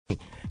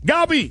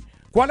Gaby,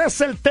 ¿cuál es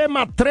el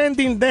tema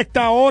trending de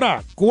esta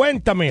hora?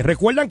 Cuéntame.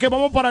 Recuerdan que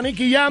vamos para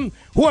Nicky Jam,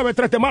 jueves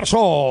 3 de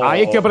marzo.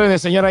 Ahí es que aprende,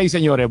 señoras y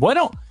señores.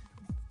 Bueno,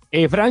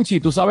 Franchi,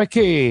 tú sabes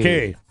que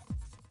 ¿Qué?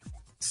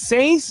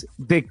 6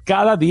 de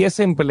cada 10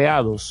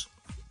 empleados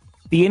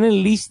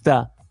tienen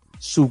lista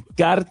su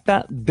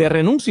carta de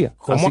renuncia.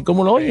 ¿Cómo? Así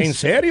como lo oyes. ¿En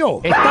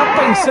serio? ¿Estás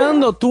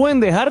pensando tú en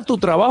dejar tu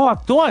trabajo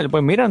actual?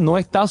 Pues mira, no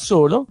estás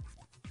solo.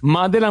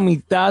 Más de la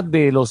mitad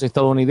de los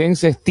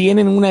estadounidenses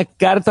tienen una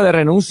carta de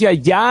renuncia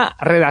ya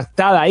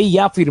redactada, ahí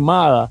ya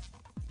firmada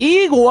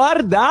y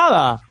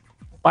guardada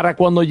para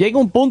cuando llegue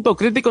un punto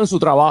crítico en su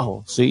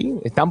trabajo. Sí,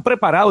 están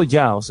preparados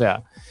ya, o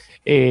sea.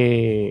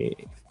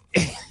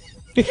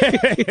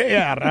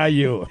 A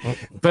rayo.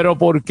 ¿Pero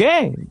por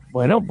qué?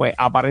 Bueno, pues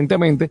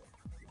aparentemente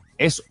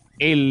es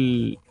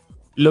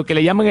lo que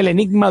le llaman el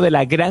enigma de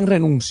la gran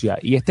renuncia,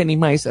 y este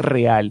enigma es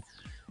real.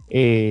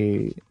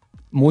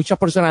 Muchas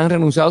personas han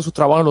renunciado a sus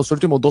trabajos en los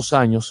últimos 2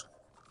 años,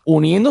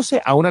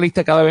 uniéndose a una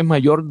lista cada vez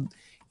mayor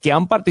que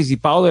han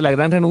participado de la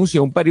gran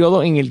renuncia, un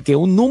periodo en el que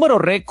un número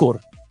récord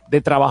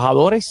de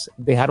trabajadores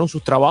dejaron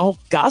sus trabajos.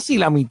 Casi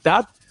la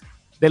mitad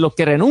de los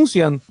que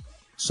renuncian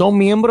son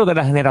miembros de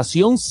la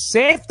generación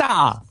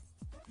Z.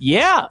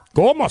 Yeah.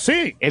 ¿Cómo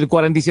así? El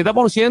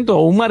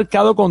 47%, un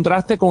marcado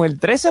contraste con el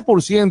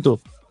 13%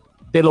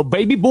 de los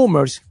baby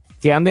boomers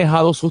que han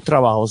dejado sus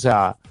trabajos. O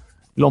sea,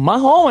 los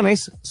más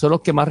jóvenes son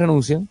los que más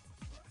renuncian,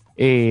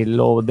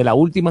 los de la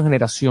última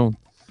generación.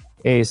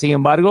 Sin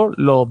embargo,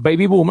 los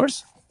baby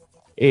boomers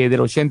del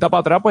 80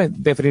 para atrás, pues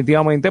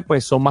definitivamente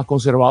pues, son más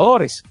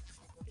conservadores.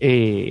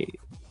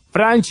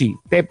 Franchi,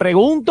 te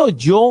pregunto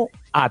yo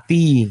a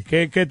ti.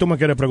 ¿Qué tú me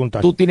quieres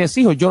preguntar? Tú tienes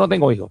hijos, yo no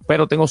tengo hijos,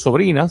 pero tengo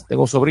sobrinas,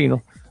 tengo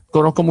sobrinos.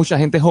 Conozco mucha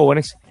gente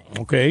jóvenes.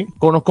 Okay.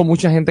 Conozco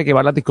mucha gente que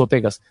va a las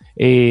discotecas.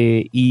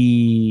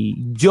 Y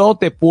yo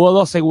te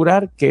puedo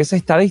asegurar que esa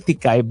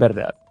estadística es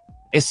verdad.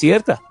 Es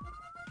cierta.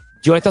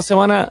 Yo esta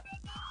semana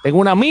tengo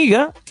una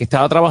amiga que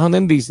estaba trabajando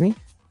en Disney.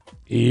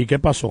 ¿Y qué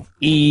pasó?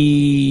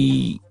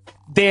 Y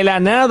de la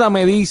nada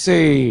me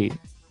dice,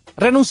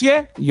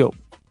 renuncié. Y yo,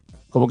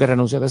 ¿cómo que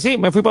renunciaste? Sí,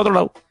 me fui para otro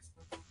lado.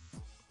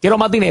 Quiero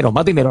más dinero,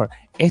 más dinero.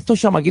 Estos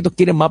chamaquitos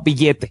quieren más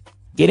billetes.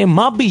 Quieren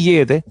más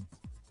billetes,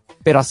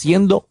 pero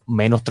haciendo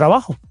menos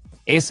trabajo.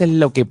 Eso es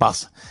lo que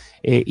pasa.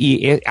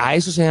 A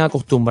eso se han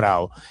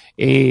acostumbrado.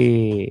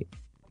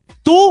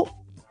 Tú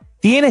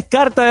tienes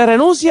carta de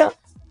renuncia,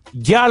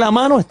 ya a la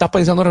mano, estás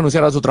pensando en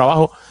renunciar a su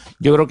trabajo.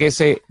 Yo creo que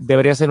ese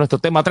debería ser nuestro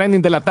tema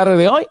trending de la tarde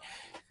de hoy.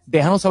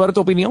 Déjanos saber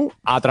tu opinión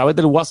a través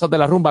del WhatsApp de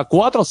la Rumba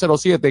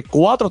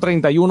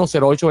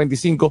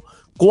 407-431-0825,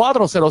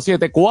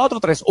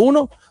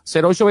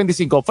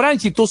 407-431-0825.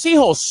 Franchi, tus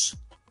hijos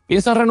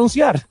 ¿piensan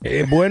renunciar?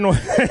 Bueno,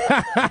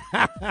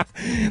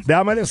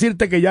 déjame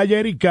decirte que ya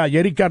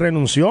Jerica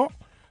renunció.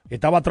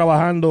 Estaba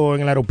trabajando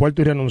en el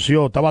aeropuerto y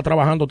renunció. Estaba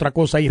trabajando otra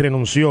cosa y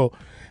renunció.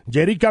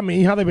 Jerica, mi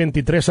hija de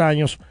 23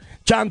 años.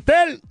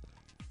 Chantel,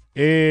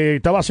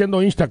 estaba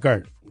haciendo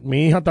Instacart.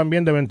 Mi hija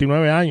también de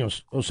 29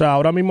 años. O sea,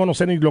 ahora mismo no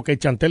sé ni lo que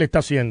Chantel está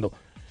haciendo.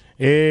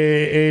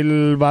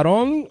 El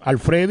varón,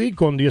 Alfredi,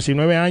 con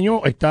 19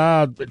 años,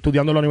 está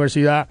estudiando en la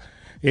universidad.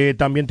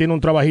 También tiene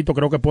un trabajito,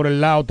 creo que por el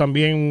lado,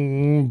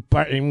 también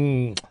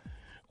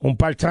un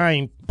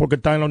part-time, porque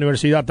está en la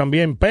universidad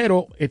también.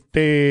 Pero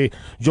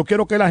yo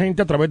quiero que la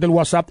gente a través del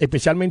WhatsApp,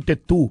 especialmente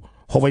tú,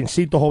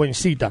 jovencito,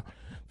 jovencita,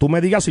 tú me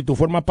digas si tú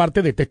formas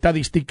parte de esta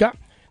estadística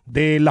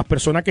de las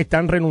personas que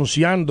están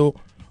renunciando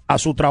a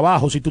su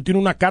trabajo. Si tú tienes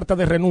una carta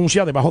de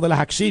renuncia debajo de las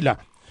axilas,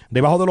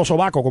 debajo de los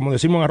sobacos, como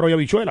decimos en Arroyo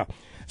Habichuela.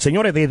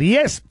 Señores, de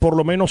 10, por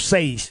lo menos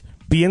 6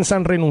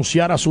 piensan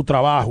renunciar a su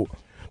trabajo.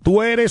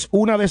 ¿Tú eres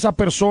una de esas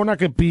personas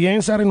que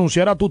piensa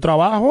renunciar a tu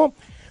trabajo?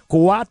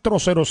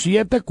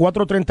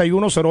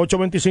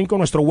 407-431-0825,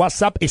 nuestro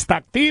WhatsApp está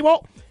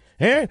activo.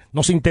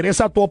 Nos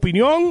interesa tu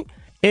opinión.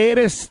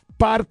 Eres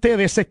parte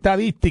de esa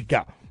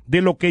estadística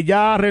de lo que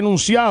ya ha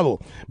renunciado.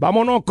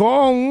 Vámonos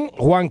con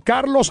Juan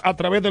Carlos a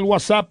través del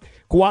WhatsApp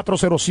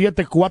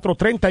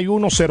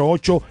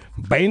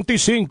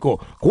 407-431-0825.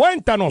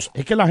 Cuéntanos,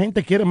 es que la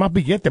gente quiere más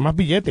billetes, más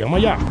billetes. Vamos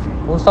allá.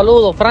 Un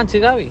saludo, Franchi y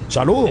Gaby.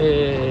 Saludos.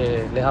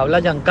 Les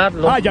habla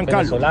Giancarlo,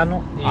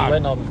 venezolano. Y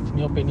bueno,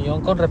 mi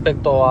opinión con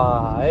respecto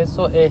a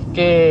eso es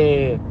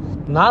que,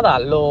 nada,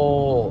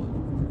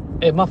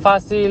 es más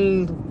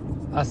fácil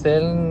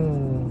hacer,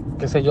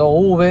 qué sé yo,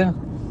 Uber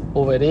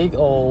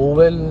o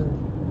Uber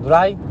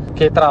Drive,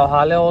 que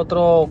trabajarle a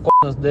otro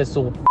de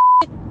su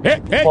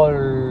por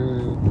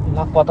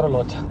unas 4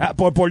 lochas.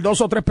 Por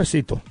 2 o 3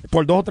 pesitos.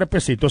 Por 2 o 3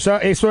 pesitos. O sea,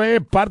 eso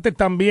es parte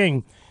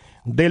también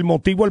del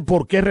motivo el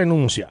por qué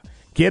renuncia.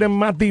 Quieren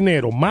más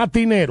dinero, más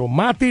dinero,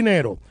 más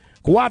dinero.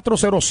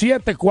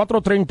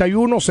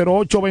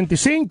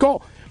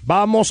 407-431-0825.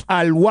 Vamos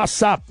al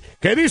WhatsApp.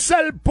 ¿Qué dice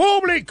el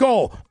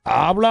público?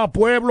 Habla,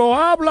 pueblo,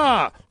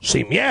 habla.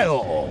 Sin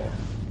miedo.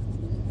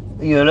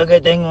 Yo lo que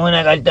tengo es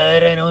una carta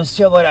de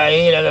renuncia por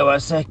ahí, lo que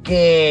pasa es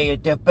que yo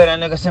estoy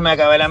esperando que se me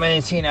acabe la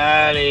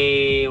medicinal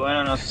y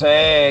bueno, no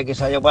sé,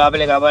 quizás yo pueda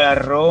aplicar para la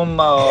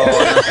rumba o no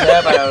sé,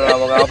 para los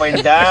abogados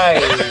pentar y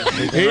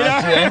si tengo un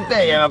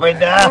accidente, ya me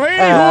pentar.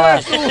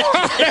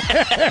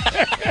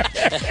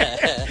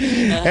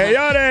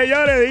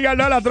 Señores,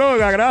 díganlo a la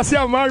droga.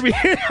 Gracias, Marvin.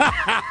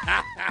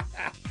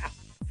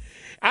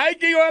 Hay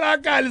que ir a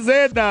la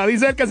calceta.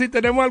 Dice que si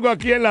tenemos algo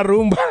aquí en la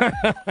rumba.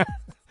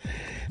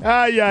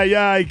 Ay,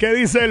 ¿qué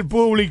dice el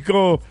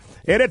público?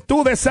 ¿Eres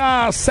tú de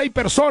esas 6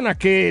 personas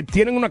que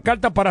tienen una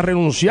carta para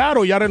renunciar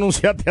o ya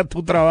renunciaste a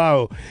tu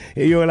trabajo?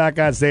 Y yo en la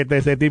caseta,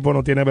 ese tipo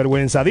no tiene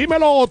vergüenza.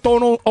 Dímelo,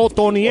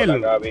 Otoniel.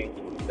 Hola, Gaby.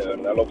 De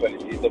verdad lo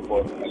felicito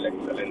por el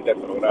excelente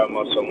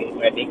programa. Son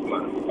un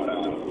enigma para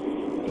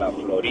la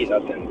Florida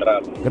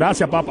Central.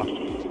 Gracias, papá.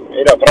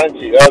 Mira,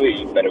 Franchi,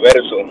 Gaby,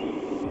 perverso.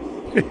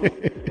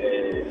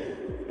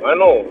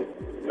 Mano,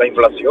 la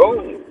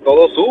inflación,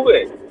 todo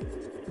sube.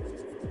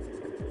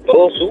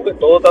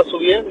 Todo está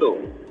subiendo.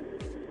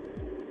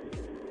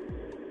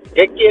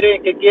 ¿Qué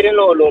quieren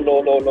los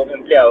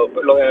empleados,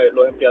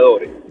 los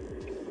empleadores?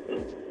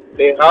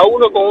 Deja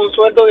uno con un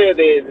sueldo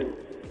de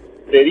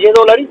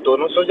 $10,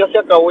 ¿no? Eso ya se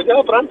acabó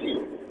ya, Francis.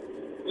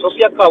 Eso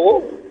se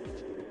acabó.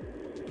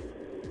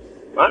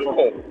 Mano,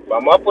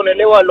 vamos a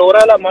ponerle valor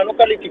a la mano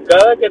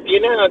calificada que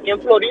tienen aquí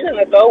en Florida, en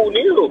Estados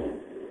Unidos.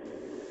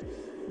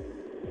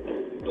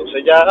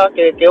 Entonces ya,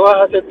 ¿qué vas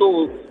a hacer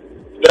tú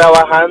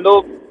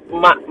trabajando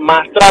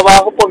más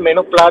trabajo por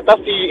menos plata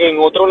si en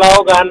otro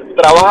lado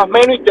trabajas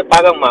menos y te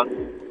pagan más?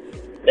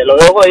 Te lo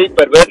dejo ahí,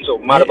 perverso,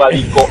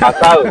 marvadico,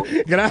 atado.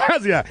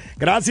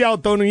 Gracias,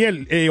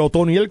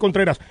 Otoniel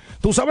Contreras.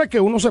 Tú sabes que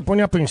uno se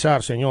pone a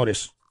pensar,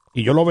 señores,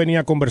 y yo lo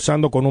venía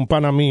conversando con un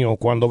pana mío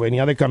cuando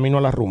venía de camino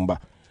a la rumba,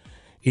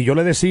 y yo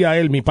le decía a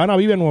él, mi pana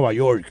vive en Nueva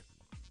York,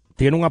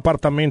 tiene un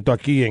apartamento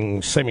aquí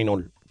en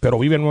Seminole, pero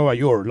vive en Nueva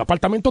York. El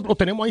apartamento lo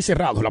tenemos ahí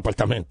cerrado, el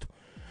apartamento.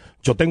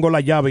 Yo tengo la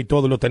llave y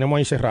todo, lo tenemos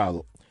ahí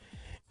cerrado.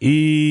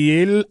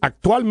 Y él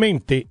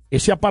actualmente,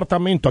 ese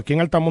apartamento aquí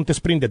en Altamonte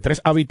Spring de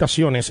 3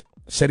 habitaciones,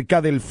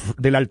 cerca del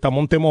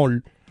Altamonte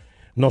Mall,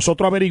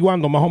 nosotros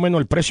averiguando más o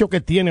menos el precio que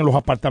tienen los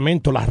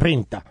apartamentos, la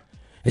renta.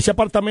 Ese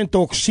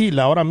apartamento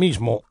oscila ahora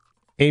mismo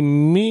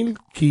en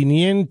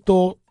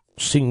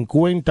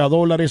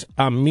 $1,550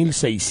 a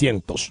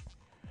 $1,600.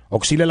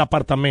 Oscila el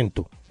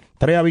apartamento.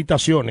 3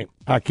 habitaciones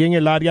aquí en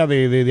el área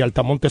de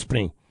Altamonte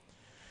Spring.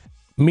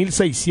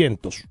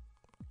 1,600.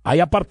 Hay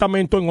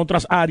apartamentos en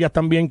otras áreas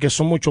también que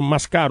son mucho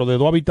más caros, de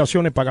 2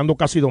 habitaciones pagando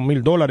casi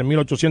 $2,000,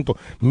 $1,800,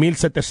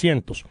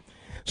 $1,700.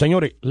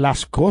 Señores,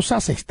 las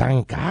cosas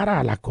están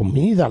caras, la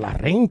comida, la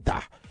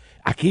renta.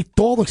 Aquí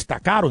todo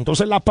está caro.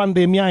 Entonces la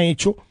pandemia ha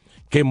hecho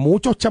que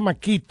muchos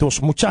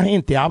chamaquitos, mucha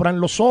gente abran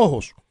los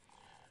ojos,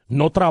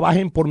 no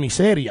trabajen por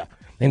miseria.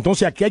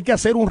 Entonces aquí hay que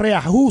hacer un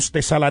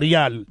reajuste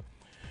salarial.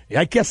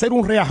 Hay que hacer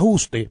un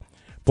reajuste.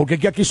 Porque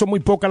es que aquí son muy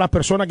pocas las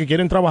personas que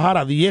quieren trabajar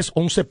a 10,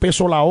 11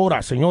 pesos la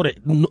hora, señores.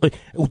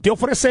 Usted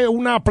ofrece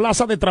una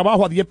plaza de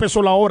trabajo a 10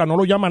 pesos la hora, no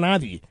lo llama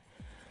nadie.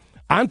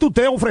 Antes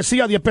usted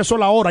ofrecía 10 pesos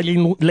la hora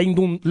y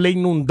le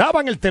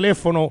inundaban el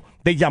teléfono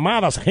de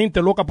llamadas,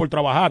 gente loca por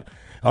trabajar.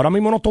 Ahora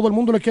mismo no todo el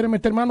mundo le quiere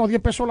meter mano a 10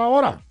 pesos la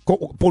hora.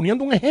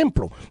 Poniendo un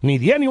ejemplo, ni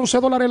 10 ni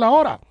 $11 la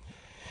hora.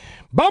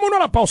 Vámonos a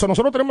la pausa.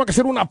 Nosotros tenemos que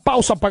hacer una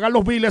pausa, pagar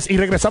los biles y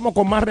regresamos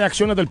con más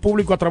reacciones del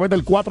público a través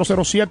del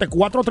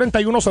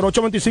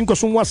 407-431-0825.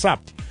 Es un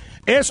WhatsApp.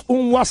 Es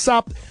un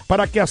WhatsApp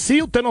para que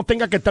así usted no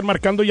tenga que estar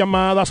marcando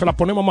llamadas. Se la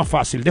ponemos más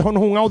fácil.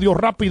 Déjanos un audio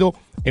rápido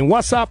en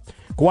WhatsApp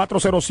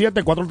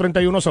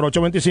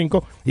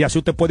 407-431-0825 y así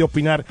usted puede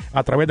opinar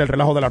a través del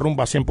relajo de la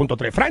rumba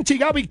 100.3. Franchi,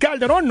 Gaby,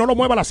 Calderón, no lo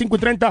mueva a las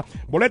 5:30.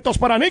 Boletos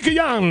para Nicky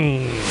Jam.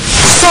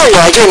 Solo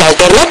hay una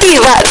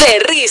alternativa de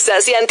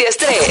risas y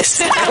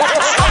antiestrés.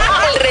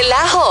 El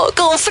relajo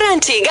con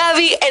Franchi y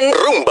Gaby en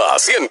Rumba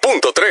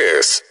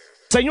 100.3.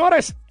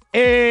 Señores,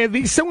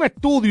 dice un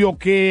estudio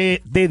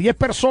que de 10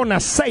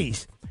 personas,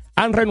 6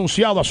 han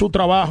renunciado a su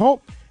trabajo,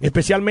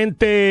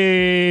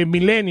 especialmente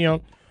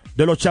millennials,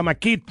 de los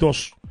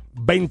chamaquitos,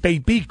 20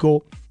 y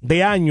pico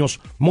de años.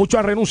 Muchos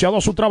han renunciado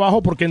a su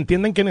trabajo porque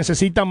entienden que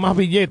necesitan más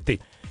billete.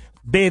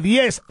 De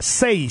 10,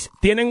 6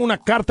 tienen una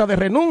carta de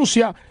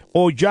renuncia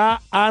o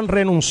ya han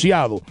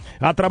renunciado.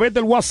 A través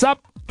del WhatsApp,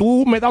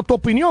 tú me das tu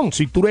opinión.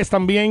 Si tú eres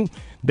también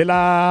de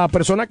la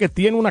persona que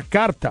tiene una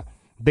carta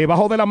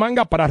debajo de la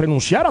manga para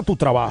renunciar a tu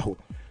trabajo.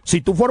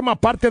 Si tú formas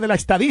parte de la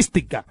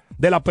estadística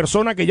de la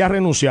persona que ya ha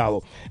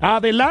renunciado.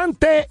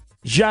 Adelante,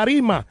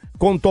 Yarima,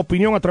 con tu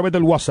opinión a través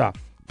del WhatsApp.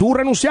 ¿Tú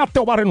renunciaste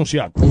o vas a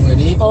renunciar?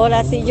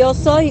 Hola, si yo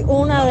soy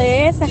una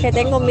de esas que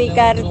tengo mi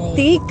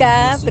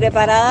cartica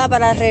preparada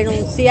para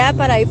renunciar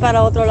para ir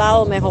para otro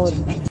lado mejor.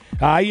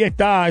 Ahí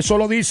está, eso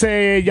lo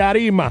dice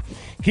Yarima.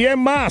 ¿Quién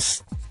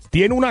más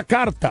tiene una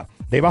carta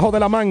debajo de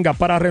la manga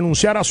para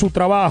renunciar a su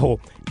trabajo?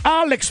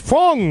 Alex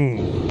Fong.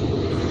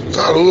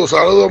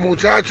 Saludos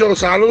muchachos,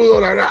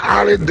 saludos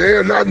Alex de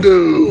Orlando.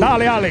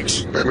 Dale,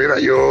 Alex. Pues mira,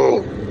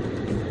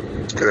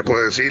 ¿qué le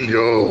puedo decir?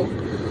 Yo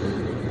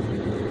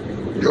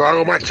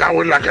hago más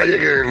chavo en la calle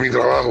que en mi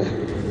trabajo.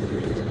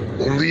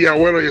 Un día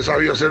bueno yo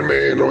sabía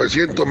hacerme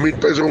 900,000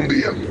 pesos un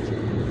día.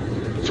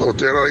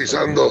 Estoy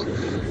analizando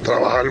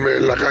trabajarme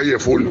en la calle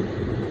full,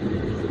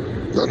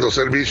 dando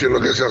servicio en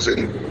lo que sé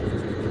hacer.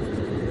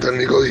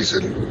 Técnico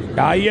diésel.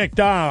 Ahí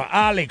está,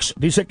 Alex.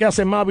 Dice que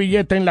hace más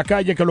billetes en la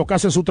calle que lo que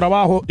hace en su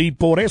trabajo y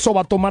por eso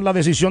va a tomar la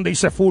decisión de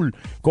irse full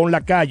con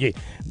la calle.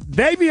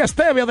 David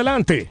Esteve,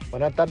 adelante.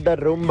 Buenas tardes,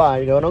 Rumba.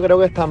 Yo no creo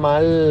que está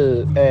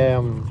mal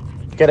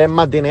querer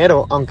más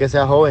dinero, aunque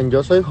sea joven.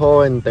 Yo soy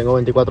joven, tengo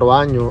 24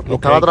 años. Okay.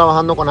 Estaba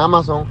trabajando con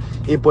Amazon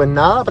y pues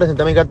nada,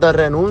 presenté mi carta de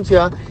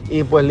renuncia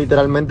y pues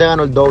literalmente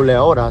gano el doble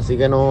ahora. Así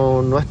que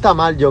no está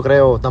mal, yo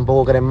creo,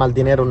 tampoco querer más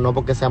dinero, no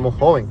porque seamos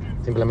jóvenes.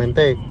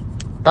 Simplemente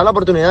está la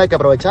oportunidad, hay que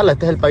aprovecharla.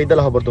 Este es el país de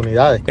las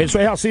oportunidades. Eso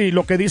es así.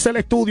 Lo que dice el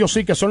estudio,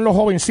 sí, que son los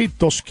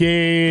jovencitos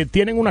que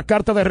tienen una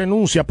carta de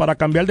renuncia para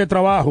cambiar de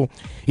trabajo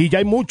y ya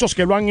hay muchos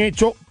que lo han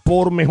hecho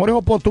por mejores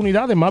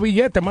oportunidades, más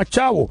billetes, más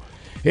chavos.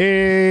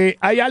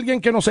 Hay alguien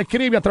que nos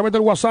escribe a través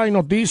del WhatsApp y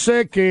nos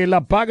dice que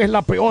la paga es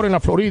la peor en la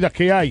Florida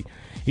que hay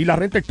y la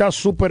renta está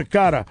súper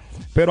cara,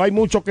 pero hay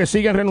muchos que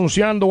siguen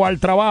renunciando al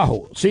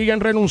trabajo, siguen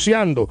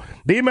renunciando.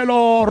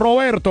 Dímelo,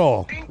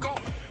 Roberto.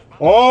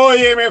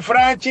 Óyeme,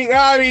 Franchi,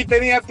 Gaby,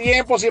 tenía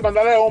tiempo sin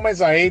mandarle un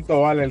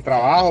mensajito, vale, el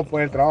trabajo,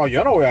 pues el trabajo,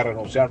 yo no voy a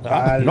renunciar,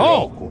 tal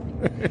loco.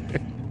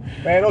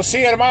 Pero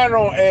sí,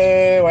 hermano,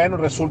 bueno,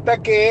 resulta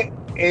que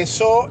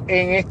eso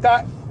en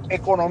esta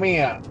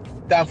economía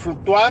tan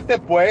fluctuante,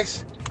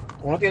 pues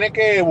uno tiene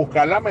que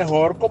buscar la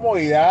mejor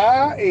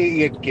comodidad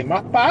y el que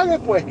más pague,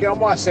 pues, ¿qué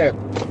vamos a hacer?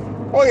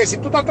 Oye, si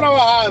tú estás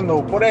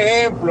trabajando, por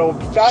ejemplo,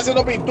 estás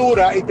haciendo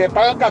pintura y te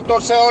pagan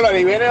 $14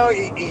 y vienes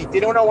y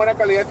tienes una buena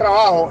calidad de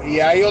trabajo y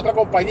hay otra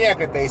compañía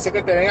que te dice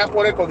que te vengas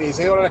por él con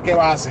 $16, ¿qué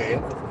vas a hacer?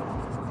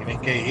 Tienes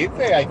que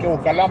irte, hay que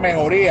buscar la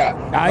mejoría.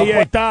 Ahí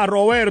está,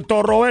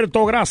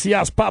 Roberto,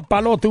 gracias,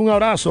 papalote, un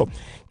abrazo.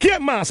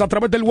 ¿Quién más a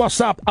través del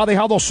WhatsApp ha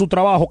dejado su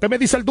trabajo? ¿Qué me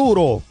dice el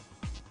duro?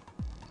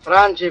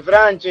 Franchi,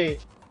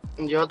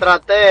 yo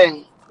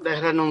traté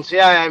de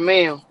renunciar al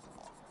mío,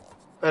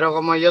 pero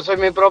como yo soy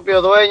mi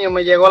propio dueño,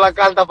 me llegó la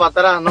carta para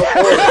atrás, no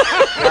pude.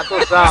 Ya tú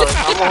sabes,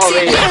 vamos Si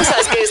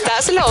piensas que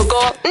estás loco,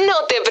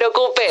 no te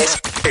preocupes.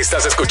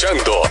 Estás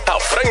escuchando a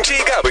Franchi y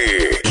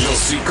Gaby, los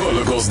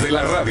psicólogos de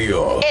la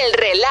radio. El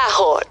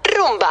relajo,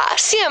 Rumba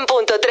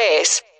 100.3.